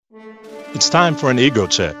It's time for an ego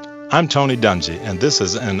check. I'm Tony Dungy, and this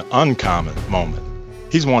is an uncommon moment.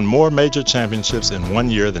 He's won more major championships in 1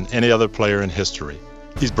 year than any other player in history.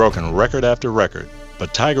 He's broken record after record,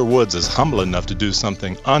 but Tiger Woods is humble enough to do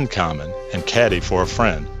something uncommon and caddy for a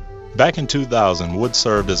friend. Back in 2000, Woods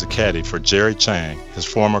served as a caddy for Jerry Chang, his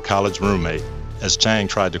former college roommate, as Chang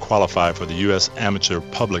tried to qualify for the U.S. Amateur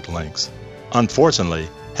Public Links. Unfortunately,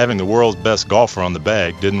 having the world's best golfer on the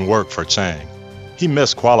bag didn't work for Chang. He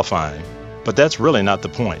missed qualifying, but that's really not the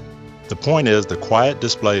point. The point is the quiet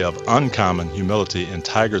display of uncommon humility in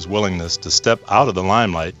Tiger's willingness to step out of the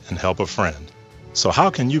limelight and help a friend. So how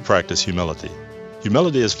can you practice humility?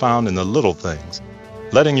 Humility is found in the little things.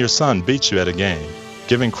 Letting your son beat you at a game,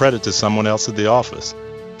 giving credit to someone else at the office,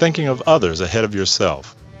 thinking of others ahead of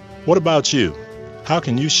yourself. What about you? How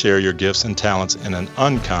can you share your gifts and talents in an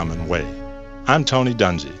uncommon way? I'm Tony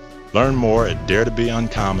Dungy. Learn more at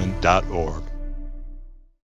daretobeuncommon.org.